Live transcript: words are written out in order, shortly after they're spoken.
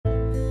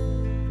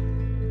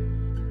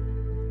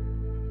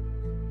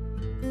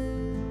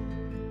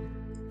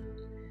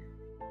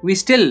We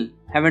still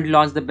haven't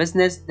launched the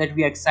business that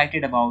we are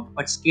excited about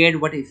but scared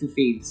what if it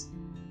fails.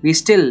 We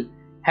still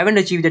haven't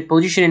achieved that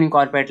position in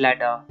corporate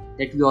ladder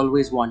that we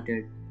always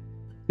wanted.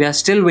 We are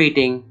still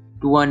waiting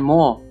to earn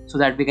more so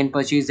that we can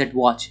purchase that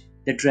watch,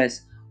 that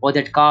dress, or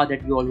that car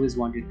that we always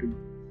wanted to.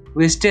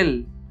 We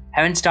still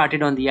haven't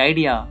started on the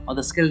idea or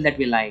the skill that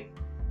we like.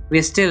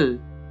 We still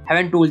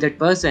haven't told that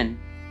person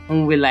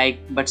whom we like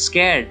but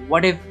scared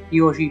what if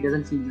he or she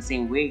doesn't feel the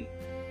same way.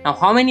 Now,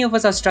 how many of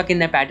us are stuck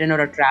in a pattern or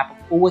a trap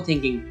of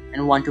overthinking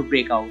and want to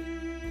break out?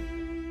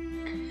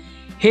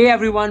 Hey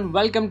everyone,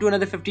 welcome to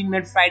another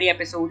 15-minute Friday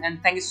episode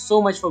and thank you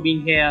so much for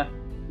being here.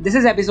 This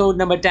is episode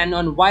number 10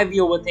 on why we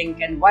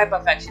overthink and why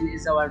perfection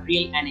is our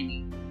real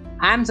enemy.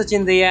 I'm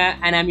Sachin Daya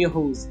and I'm your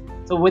host.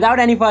 So without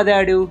any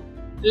further ado,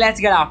 let's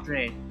get after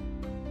it.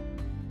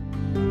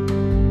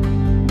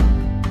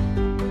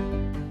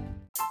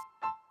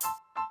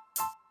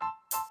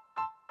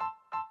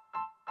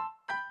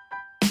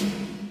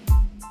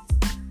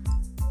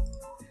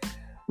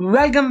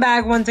 Welcome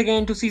back once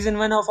again to season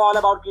 1 of All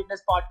About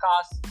Greatness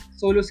podcast,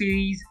 solo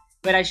series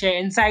where I share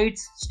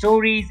insights,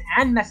 stories,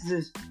 and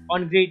messages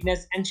on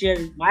greatness and share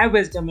my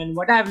wisdom and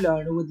what I've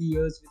learned over the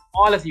years with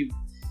all of you.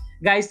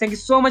 Guys, thank you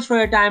so much for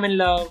your time and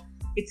love.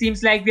 It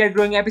seems like we are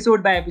growing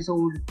episode by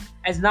episode,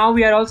 as now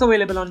we are also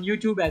available on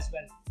YouTube as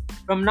well.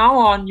 From now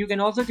on, you can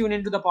also tune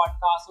into the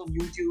podcast on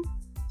YouTube.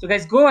 So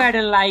guys, go ahead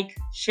and like,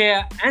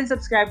 share, and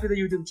subscribe to the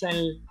YouTube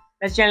channel.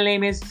 That channel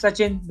name is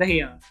Sachin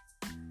Daya.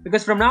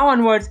 Because from now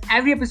onwards,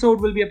 every episode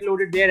will be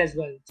uploaded there as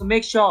well. So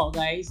make sure,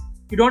 guys,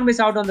 you don't miss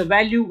out on the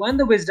value and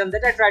the wisdom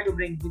that I try to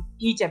bring with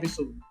each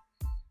episode.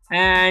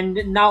 And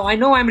now I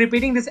know I'm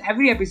repeating this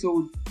every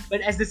episode, but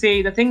as they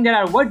say, the thing that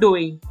are worth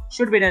doing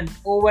should be done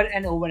over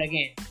and over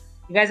again.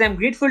 Guys, I'm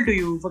grateful to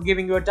you for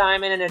giving your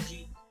time and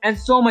energy and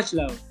so much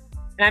love.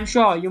 And I'm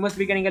sure you must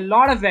be getting a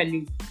lot of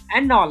value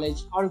and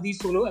knowledge out of these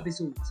solo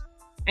episodes.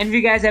 And if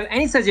you guys have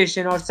any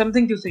suggestion or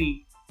something to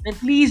say, then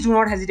please do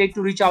not hesitate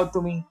to reach out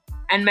to me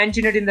and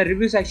mention it in the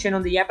review section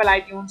on the Apple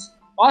iTunes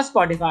or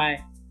Spotify.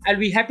 I'll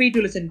be happy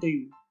to listen to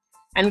you.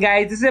 And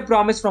guys, this is a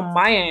promise from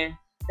my end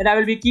that I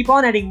will be keep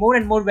on adding more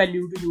and more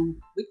value to you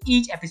with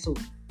each episode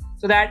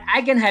so that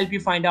I can help you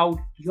find out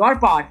your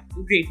path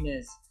to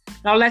greatness.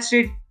 Now let's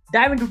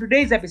dive into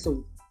today's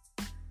episode.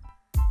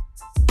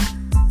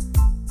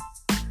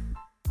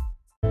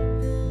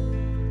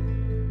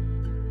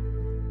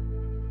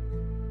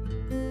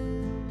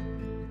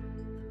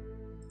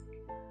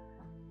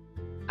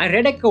 I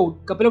read a quote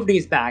a couple of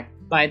days back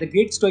by the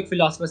great Stoic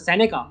philosopher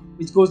Seneca,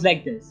 which goes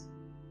like this: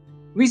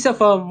 we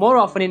suffer more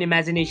often in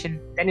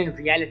imagination than in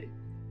reality.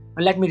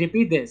 Now let me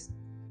repeat this.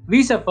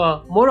 We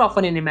suffer more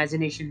often in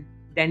imagination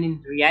than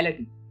in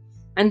reality.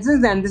 And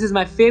since then, this is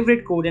my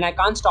favorite quote and I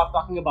can't stop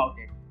talking about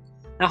it.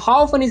 Now, how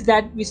often is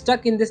that we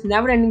stuck in this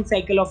never-ending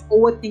cycle of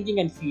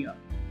overthinking and fear?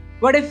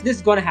 What if this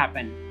is gonna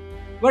happen?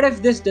 What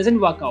if this doesn't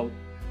work out?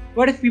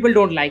 What if people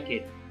don't like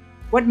it?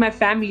 What my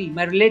family,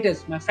 my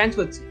relatives, my friends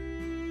would say?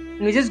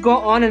 And we just go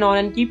on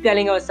and keep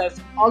telling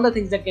ourselves all the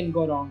things that can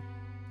go wrong.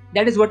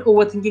 That is what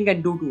overthinking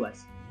can do to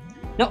us.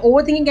 Now,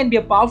 overthinking can be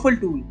a powerful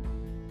tool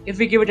if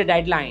we give it a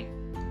deadline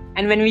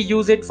and when we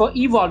use it for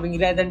evolving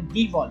rather than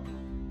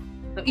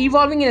devolving. Now,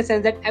 evolving in a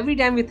sense that every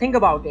time we think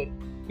about it,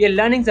 we are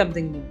learning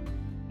something new.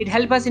 It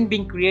helps us in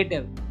being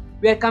creative.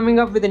 We are coming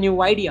up with a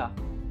new idea.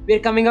 We are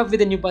coming up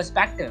with a new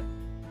perspective,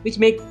 which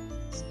makes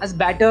us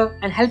better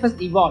and help us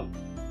evolve.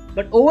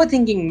 But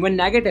overthinking, when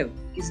negative,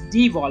 is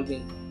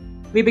devolving.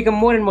 We become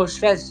more and more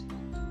stressed,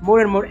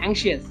 more and more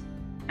anxious,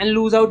 and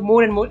lose out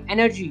more and more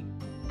energy.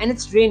 And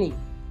it's draining.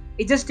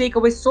 It just takes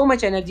away so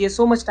much energy and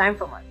so much time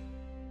from us.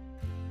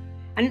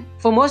 And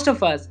for most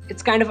of us,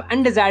 it's kind of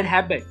undesired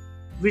habit,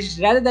 which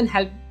rather than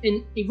help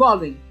in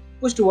evolving,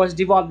 push towards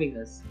devolving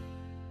us.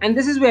 And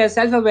this is where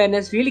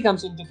self-awareness really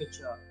comes into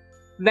picture.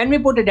 When we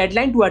put a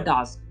deadline to a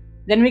task,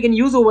 then we can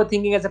use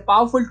overthinking as a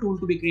powerful tool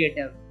to be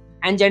creative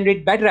and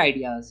generate better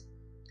ideas.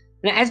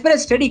 Now, as per a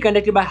study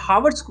conducted by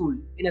Harvard School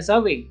in a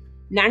survey,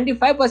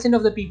 95%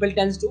 of the people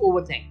tends to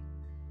overthink.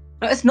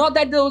 Now, it's not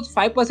that those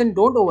 5%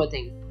 don't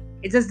overthink.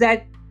 It's just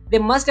that they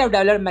must have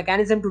developed a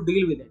mechanism to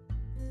deal with it.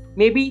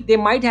 Maybe they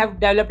might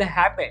have developed a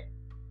habit.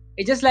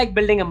 It's just like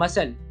building a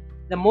muscle.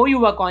 The more you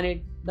work on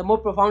it, the more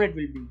profound it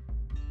will be.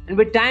 And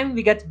with time,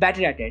 we get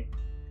better at it.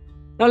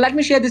 Now, let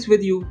me share this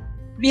with you.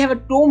 We have a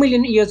 2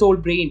 million years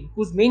old brain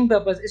whose main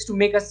purpose is to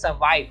make us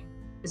survive.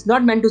 It's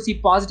not meant to see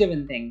positive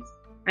in things.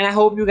 And I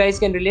hope you guys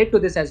can relate to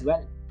this as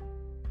well.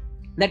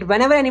 That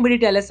whenever anybody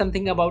tells us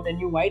something about a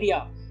new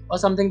idea or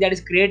something that is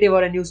creative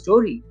or a new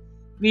story,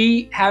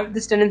 we have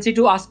this tendency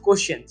to ask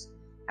questions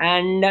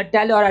and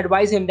tell or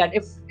advise him that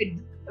if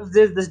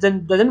this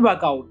doesn't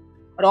work out,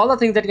 or all the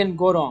things that can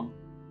go wrong,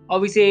 or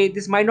we say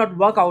this might not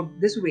work out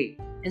this way,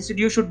 instead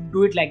you should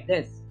do it like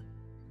this.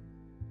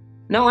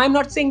 Now, I'm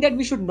not saying that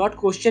we should not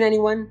question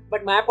anyone,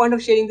 but my point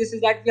of sharing this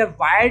is that we are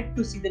wired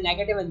to see the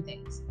negative in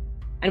things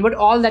and what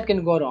all that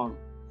can go wrong.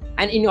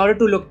 And in order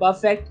to look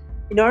perfect,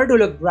 in order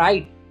to look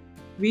bright,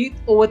 we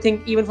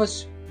overthink even for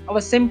our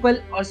simple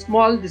or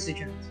small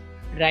decisions,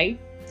 right?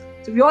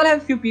 So we all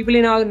have few people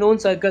in our known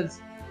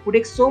circles who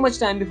take so much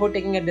time before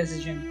taking a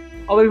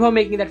decision or before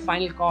making that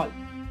final call.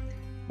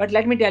 But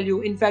let me tell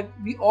you, in fact,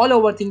 we all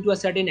overthink to a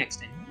certain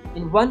extent,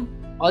 in one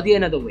or the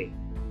another way.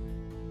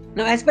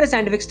 Now, as per a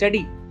scientific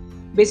study,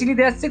 basically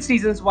there are 6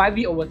 reasons why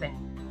we overthink,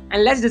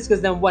 and let's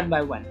discuss them one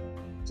by one.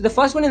 So the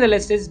first one in the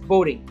list is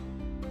boring.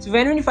 So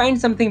when we find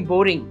something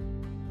boring,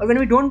 or when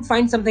we don't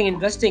find something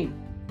interesting,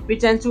 we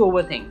tend to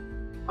overthink.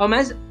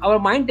 Our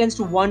mind tends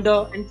to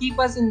wander and keep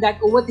us in that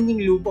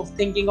overthinking loop of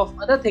thinking of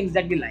other things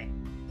that we like.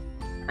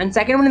 And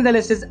second one in the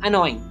list is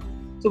annoying.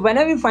 So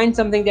whenever we find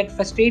something that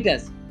frustrates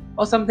us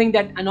or something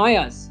that annoys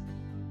us.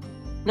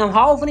 Now,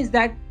 how often is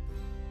that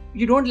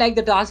you don't like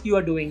the task you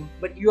are doing,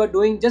 but you are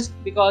doing just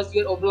because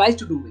you're obliged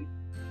to do it?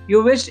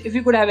 You wish if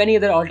you could have any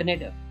other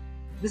alternative.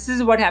 This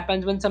is what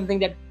happens when something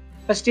that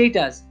frustrates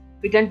us.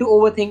 We tend to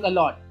overthink a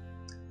lot.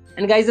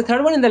 And guys, the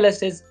third one in the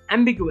list is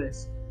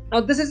ambiguous. Now,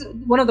 this is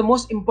one of the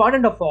most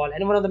important of all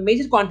and one of the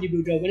major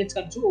contributors when it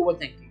comes to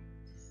overthinking.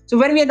 So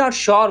when we are not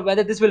sure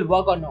whether this will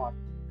work or not,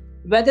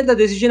 whether the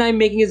decision I'm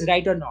making is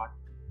right or not,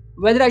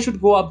 whether I should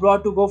go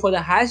abroad to go for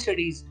the higher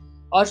studies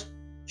or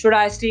should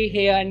I stay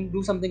here and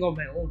do something of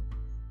my own,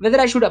 whether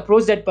I should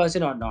approach that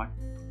person or not.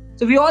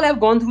 So we all have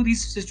gone through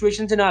these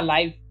situations in our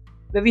life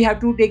where we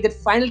have to take that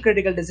final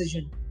critical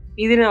decision,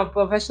 either in our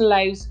professional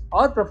lives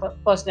or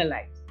personal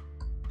lives.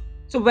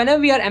 So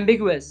whenever we are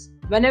ambiguous,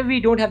 whenever we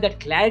don't have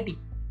that clarity,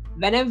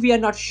 whenever we are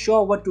not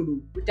sure what to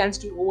do, we tend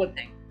to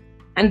overthink.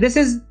 And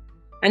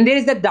there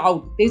is that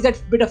doubt, there is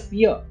that bit of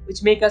fear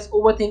which make us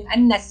overthink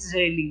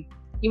unnecessarily,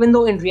 even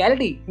though in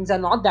reality things are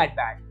not that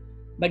bad.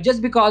 But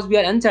just because we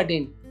are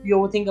uncertain, we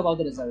overthink about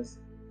the results.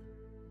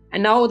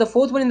 And now the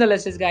fourth one in the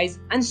list is, guys,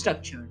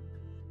 unstructured.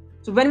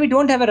 So when we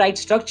don't have a right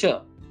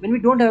structure, when we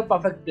don't have a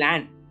perfect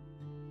plan,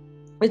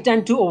 we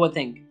tend to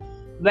overthink.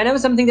 Whenever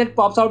something that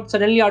pops out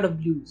suddenly out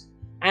of blues,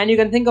 and you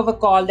can think of a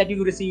call that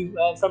you receive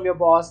from your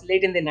boss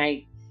late in the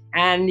night,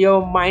 and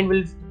your mind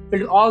will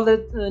fill all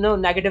the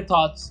negative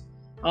thoughts.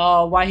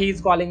 Why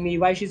he's calling me,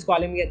 why she's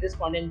calling me at this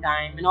point in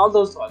time, and all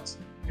those thoughts,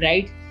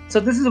 right? So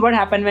this is what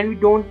happens when we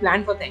don't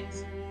plan for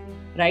things,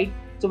 right?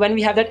 So when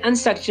we have that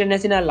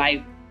unstructuredness in our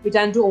life, we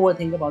tend to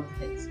overthink about the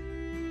things.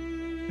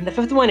 And the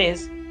fifth one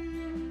is,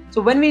 so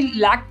when we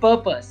lack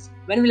purpose,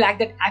 when we lack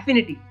that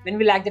affinity, when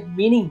we lack that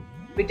meaning,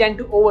 we tend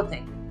to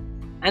overthink.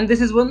 And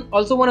this is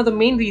also one of the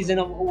main reasons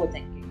of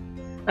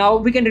overthinking. Now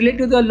we can relate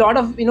to a lot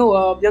of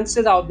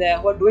youngsters out there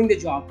who are doing the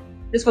job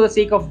just for the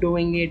sake of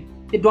doing it.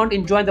 They don't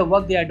enjoy the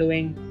work they are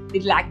doing. They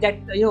lack that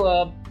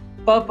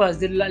purpose.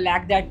 They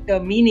lack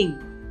that meaning,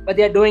 but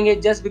they are doing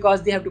it just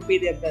because they have to pay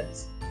their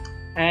bills,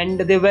 and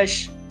they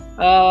wish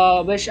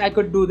I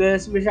could do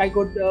this, wish I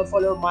could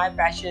follow my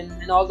passion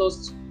and all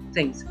those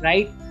things,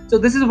 right? So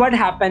this is what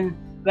happened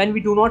when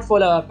we do not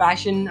follow our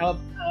passion, our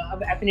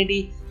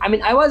affinity. I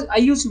mean, I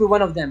used to be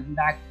one of them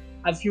back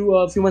a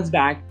few months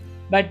back,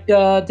 but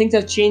things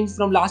have changed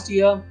from last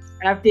year,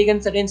 and I've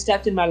taken certain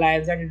steps in my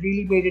life that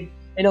really made it,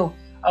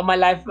 my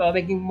life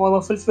making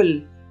more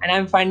fulfilled, and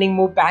I'm finding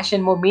more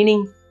passion, more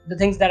meaning the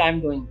things that I'm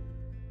doing.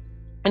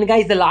 And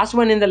guys, the last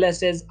one in the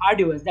list is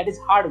arduous, that is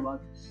hard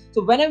work.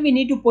 So whenever we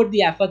need to put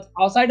the effort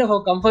outside of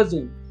our comfort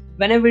zone,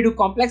 whenever we do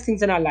complex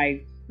things in our life,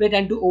 we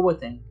tend to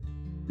overthink.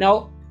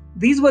 Now,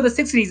 these were the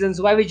 6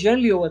 reasons why we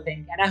generally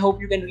overthink, and I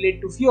hope you can relate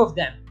to few of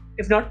them,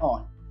 if not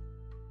all.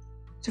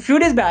 So a few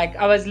days back,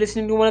 I was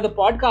listening to one of the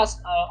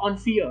podcasts on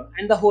fear,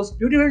 and the host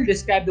beautifully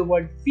described the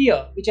word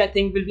fear, which I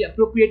think will be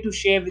appropriate to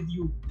share with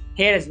you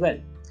here as well.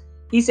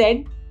 He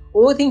said,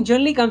 overthink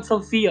generally comes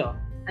from fear,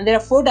 and there are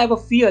 4 types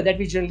of fear that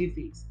we generally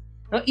face.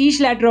 Now, each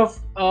letter of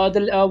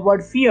the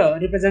word fear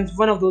represents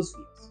one of those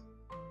fears.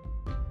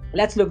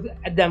 Let's look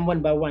at them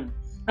one by one.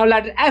 Now,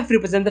 letter F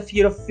represents the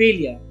fear of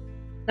failure.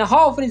 Now,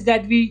 how often is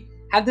that we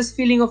have this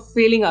feeling of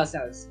failing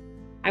ourselves?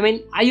 I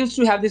mean, I used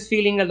to have this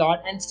feeling a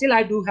lot, and still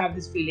I do have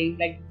this feeling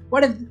like,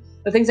 what if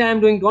the things that I'm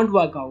doing don't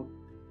work out?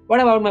 What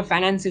about my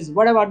finances?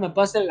 What about my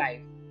personal life?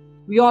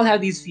 We all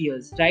have these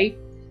fears, right?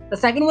 The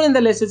second one in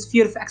the list is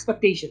fear of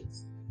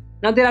expectations.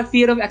 Now, there are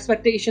fear of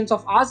expectations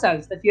of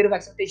ourselves, the fear of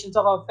expectations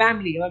of our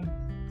family,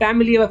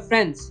 our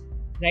friends,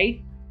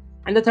 right?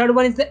 And the third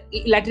one is the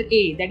letter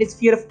A, that is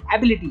fear of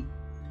ability.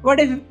 What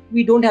if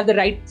we don't have the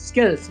right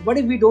skills? What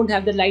if we don't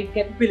have the right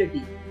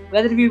capability?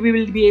 Whether we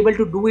will be able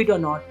to do it or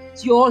not.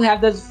 So you all have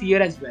this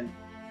fear as well.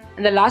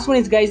 And the last one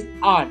is, guys,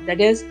 R,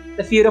 that is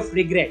the fear of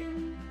regret.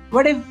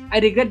 What if I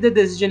regret the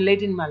decision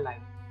late in my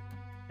life,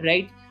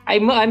 right?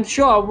 I'm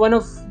sure one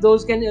of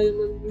those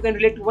you can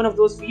relate to one of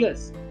those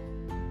fears.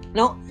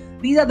 Now,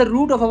 these are the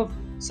root of our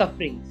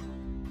sufferings.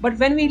 But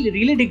when we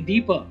really dig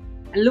deeper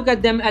and look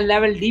at them a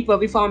level deeper,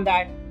 we found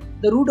that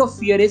the root of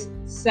fear is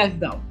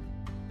self-doubt.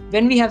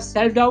 When we have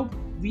self-doubt,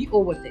 we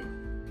overthink.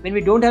 When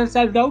we don't have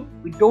self-doubt,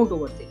 we don't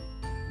overthink,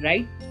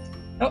 right?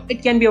 Now,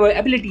 it can be our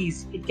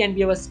abilities, it can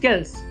be our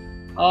skills,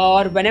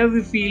 or whenever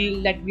we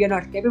feel that we are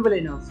not capable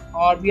enough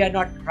or we are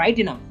not right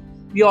enough,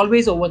 we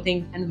always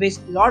overthink and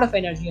waste a lot of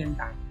energy and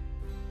time.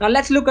 Now,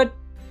 let's look at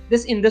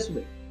this in this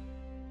way.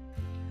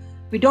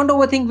 We don't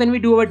overthink when we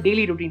do our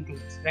daily routine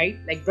things, right?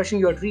 Like brushing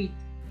your teeth,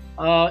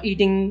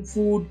 eating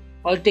food,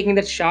 or taking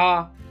that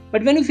shower,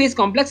 But when we face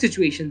complex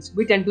situations,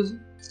 we tend to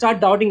start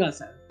doubting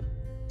ourselves.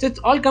 So it's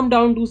all come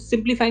down to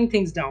simplifying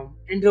things down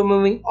and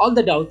removing all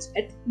the doubts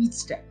at each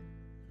step.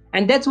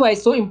 And that's why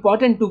it's so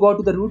important to go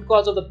to the root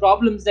cause of the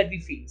problems that we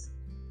face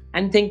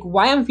and think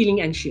why I'm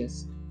feeling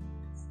anxious,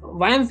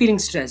 why I'm feeling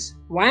stressed,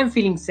 why I'm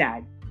feeling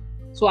sad.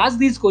 So ask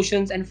these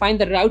questions and find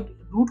the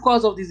root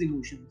cause of these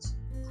emotions.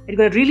 It's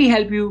going to really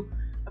help you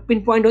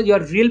pinpoint out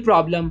your real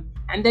problem,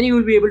 and then you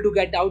will be able to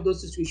get out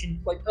those situations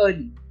quite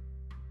early.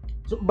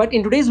 So, but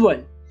in today's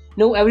world,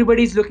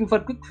 everybody is looking for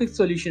quick fix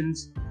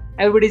solutions.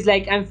 Everybody's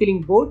like, I'm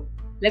feeling bored,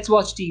 let's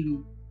watch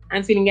TV.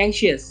 I'm feeling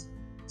anxious,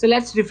 so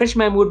let's refresh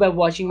my mood by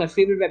watching my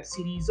favorite web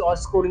series or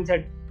scrolling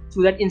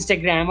through that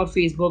Instagram or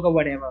Facebook or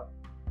whatever.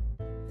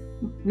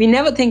 We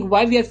never think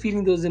why we are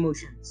feeling those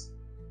emotions.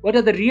 What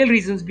are the real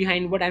reasons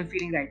behind what I'm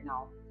feeling right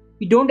now?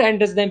 We don't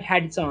address them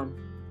heads on.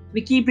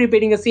 We keep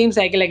repeating the same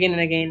cycle again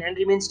and again and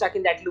remain stuck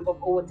in that loop of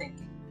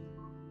overthinking.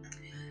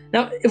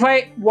 Now, if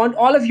I want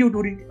all of you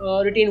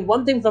to retain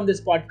one thing from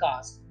this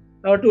podcast,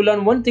 or to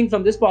learn one thing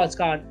from this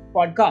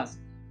podcast,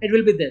 it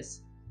will be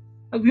this.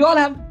 We all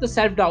have the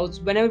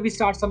self-doubts whenever we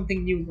start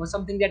something new or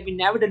something that we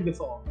never done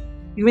before.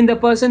 Even the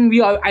person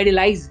we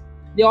idolize,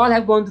 they all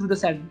have gone through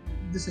the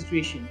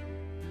situation.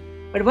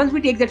 But once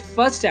we take that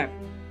first step,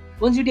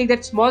 once we take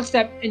that small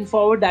step in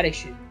forward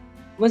direction,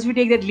 once we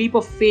take that leap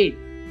of faith,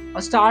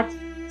 or start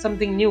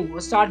something new,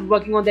 or start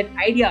working on that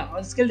idea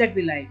or skill that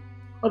we like,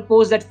 or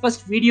post that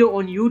first video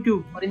on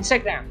YouTube or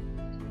Instagram,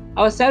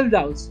 our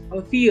self-doubts,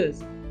 our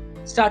fears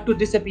start to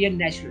disappear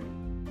naturally.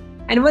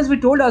 And once we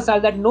told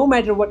ourselves that no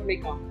matter what may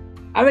come,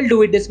 I will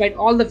do it despite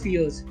all the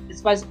fears,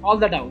 despite all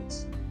the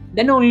doubts,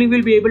 then only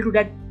we'll be able to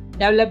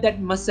develop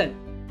that muscle.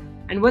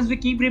 And once we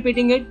keep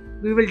repeating it,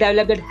 we will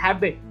develop that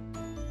habit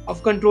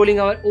of controlling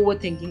our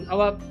overthinking,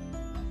 our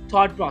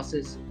thought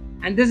process.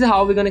 And this is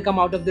how we're going to come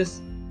out of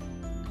this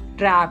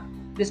trap,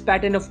 this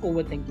pattern of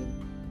overthinking.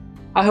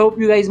 I hope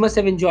you guys must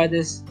have enjoyed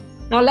this.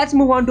 Now let's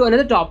move on to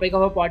another topic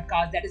of our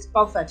podcast, that is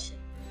perfection.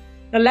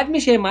 Now let me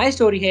share my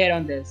story here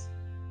on this.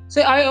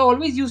 So I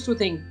always used to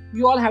think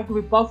we all have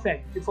to be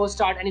perfect before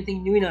start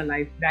anything new in our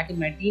life back in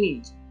my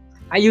teenage.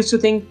 I used to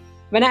think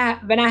when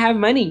I have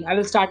money, I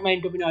will start my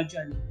entrepreneurial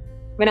journey.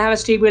 When I have a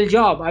stable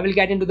job, I will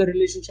get into the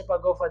relationship or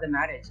go for the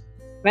marriage.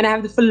 When I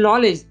have the full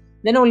knowledge,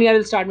 then only I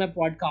will start my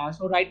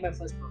podcast or write my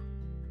first book.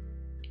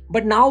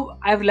 But now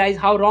I've realized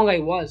how wrong I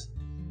was.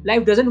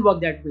 Life doesn't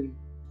work that way.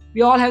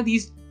 We all have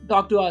these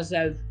talk to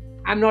ourselves.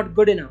 I'm not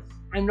good enough.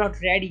 I'm not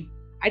ready.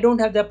 I don't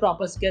have the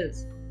proper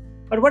skills.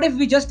 But what if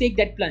we just take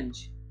that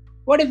plunge?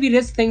 What if we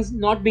risk things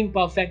not being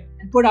perfect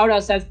and put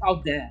ourselves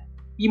out there?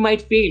 We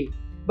might fail,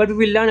 but we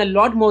will learn a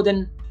lot more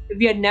than if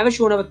we had never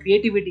shown our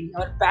creativity,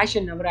 our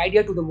passion, our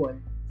idea to the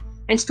world.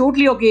 And it's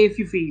totally okay if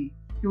you fail.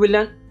 You will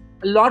learn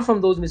a lot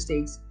from those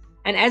mistakes.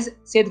 And as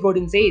Seth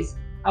Godin says,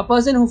 a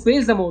person who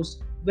fails the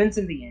most wins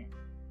in the end.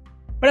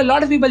 But a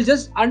lot of people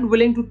just aren't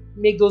willing to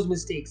make those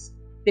mistakes.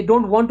 They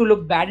don't want to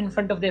look bad in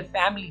front of their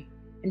family,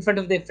 in front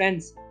of their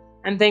friends,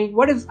 and think,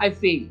 what if I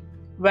fail?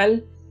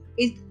 Well,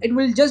 it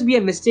will just be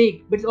a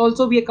mistake, but it'll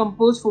also be a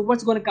compose for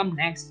what's going to come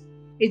next.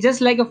 It's just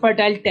like a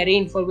fertile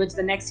terrain for which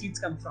the next seeds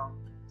come from.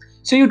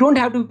 So you don't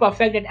have to be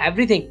perfect at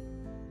everything.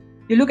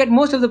 You look at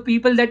most of the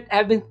people that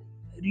have been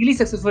really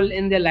successful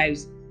in their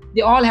lives,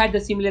 they all had the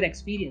similar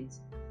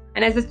experience.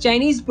 And as the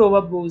Chinese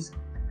proverb goes,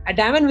 a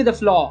diamond with a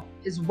flaw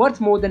is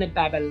worth more than a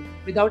pebble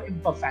without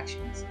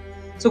imperfections.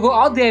 So go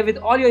out there with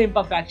all your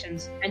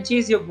imperfections and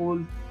chase your goal,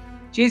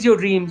 chase your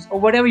dreams, or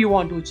whatever you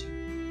want to achieve.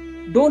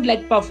 Don't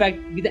let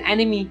perfect be the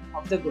enemy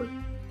of the good.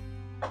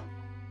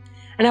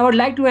 And I would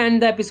like to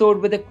end the episode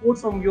with a quote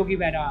from Yogi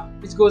Berra,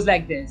 which goes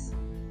like this: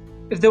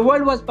 if the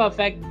world was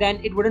perfect, then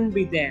it wouldn't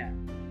be there.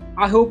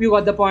 I hope you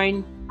got the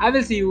point. I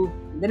will see you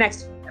in the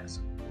next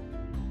episode.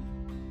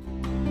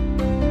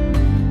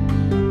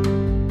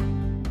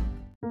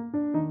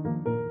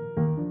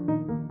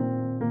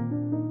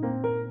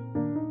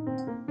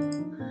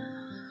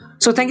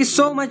 So thank you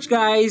so much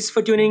guys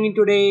for tuning in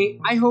today.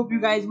 I hope you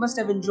guys must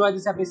have enjoyed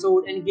this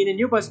episode and gain a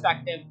new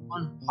perspective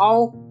on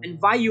how and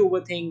why you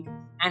overthink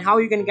and how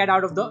you can get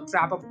out of the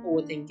trap of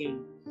overthinking.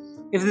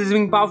 If this has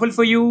been powerful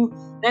for you,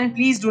 then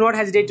please do not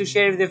hesitate to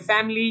share with your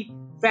family,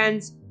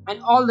 friends,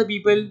 and all the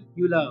people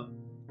you love.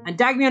 And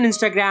tag me on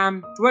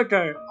Instagram,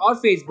 Twitter, or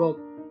Facebook.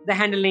 The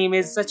handle name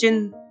is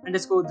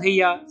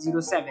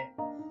Sachin_Dhaya07.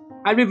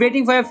 I'll be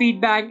waiting for your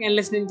feedback and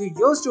listening to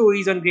your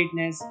stories on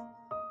greatness.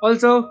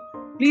 Also,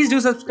 please do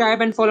subscribe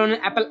and follow on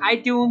Apple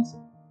iTunes,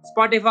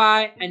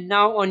 Spotify, and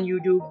now on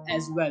YouTube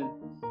as well.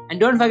 And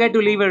don't forget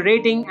to leave a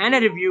rating and a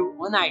review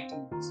on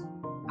iTunes.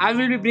 I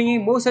will be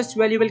bringing more such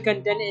valuable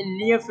content in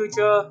near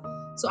future.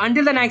 So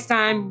until the next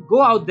time,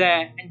 go out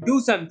there and do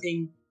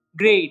something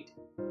great.